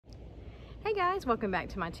Hey guys, welcome back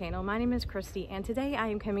to my channel. My name is Christy and today I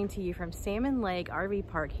am coming to you from Salmon Lake RV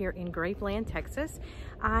Park here in Grapeland, Texas.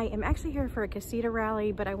 I am actually here for a Casita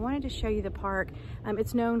rally, but I wanted to show you the park.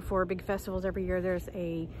 It's known for big festivals every year. There's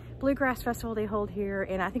a Bluegrass Festival they hold here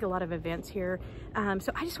and I think a lot of events here.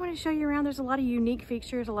 So I just wanted to show you around. There's a lot of unique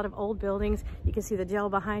features, a lot of old buildings. You can see the jail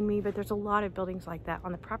behind me, but there's a lot of buildings like that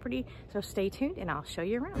on the property. So stay tuned and I'll show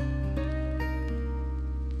you around.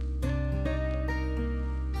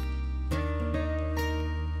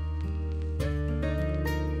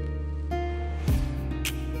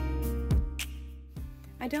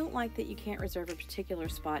 I don't like that you can't reserve a particular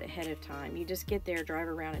spot ahead of time. You just get there, drive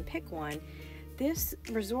around, and pick one. This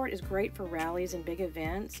resort is great for rallies and big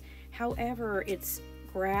events. However, it's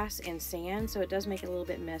grass and sand, so it does make it a little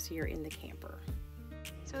bit messier in the camper.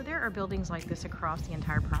 So there are buildings like this across the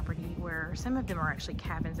entire property where some of them are actually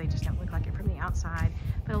cabins. They just don't look like it from the outside,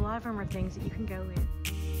 but a lot of them are things that you can go in.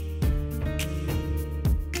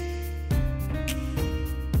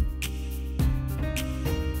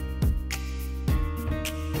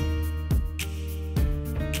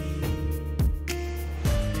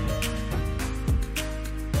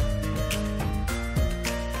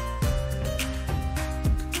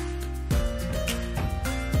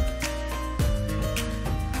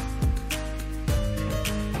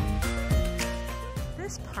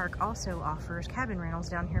 Park also offers cabin rentals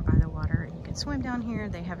down here by the water. You can swim down here.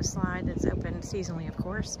 They have a slide that's open seasonally, of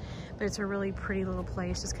course, but it's a really pretty little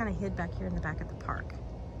place, just kind of hid back here in the back of the park.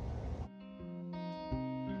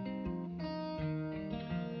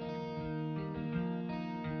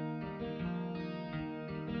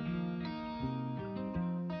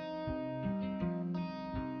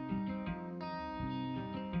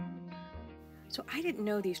 So I didn't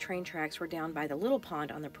know these train tracks were down by the little pond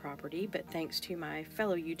on the property, but thanks to my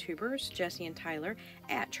fellow YouTubers, Jesse and Tyler,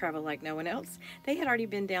 at Travel Like No One Else, they had already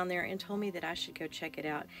been down there and told me that I should go check it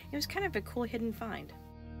out. It was kind of a cool hidden find.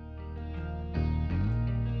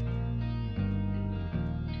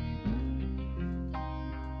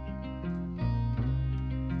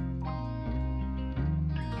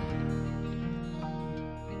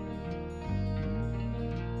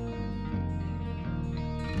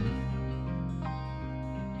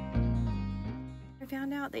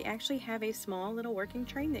 Found out they actually have a small little working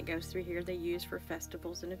train that goes through here they use for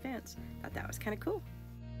festivals and events. Thought that was kind of cool.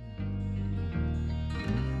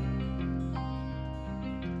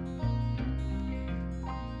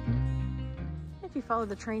 If you follow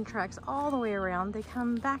the train tracks all the way around, they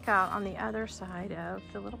come back out on the other side of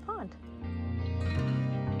the little pond.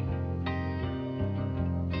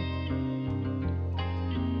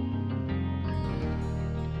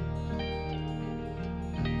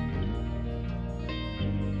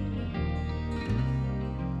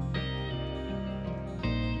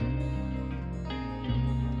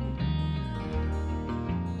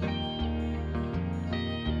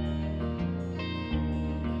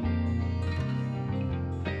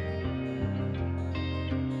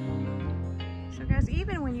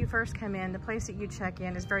 Even when you first come in, the place that you check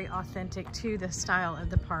in is very authentic to the style of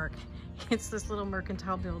the park. It's this little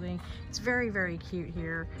mercantile building. It's very, very cute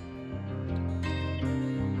here.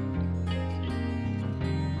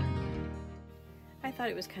 I thought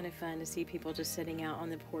it was kind of fun to see people just sitting out on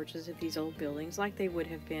the porches of these old buildings like they would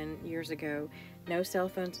have been years ago. No cell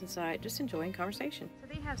phones in sight, just enjoying conversation. So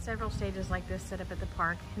they have several stages like this set up at the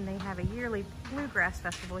park, and they have a yearly Bluegrass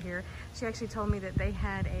Festival here. She actually told me that they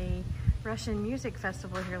had a Russian music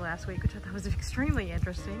festival here last week, which I thought was extremely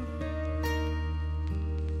interesting.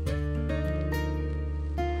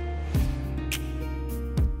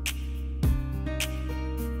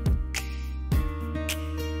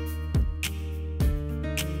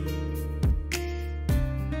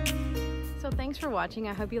 So thanks for watching.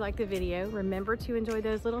 I hope you liked the video. Remember to enjoy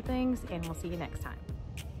those little things, and we'll see you next time.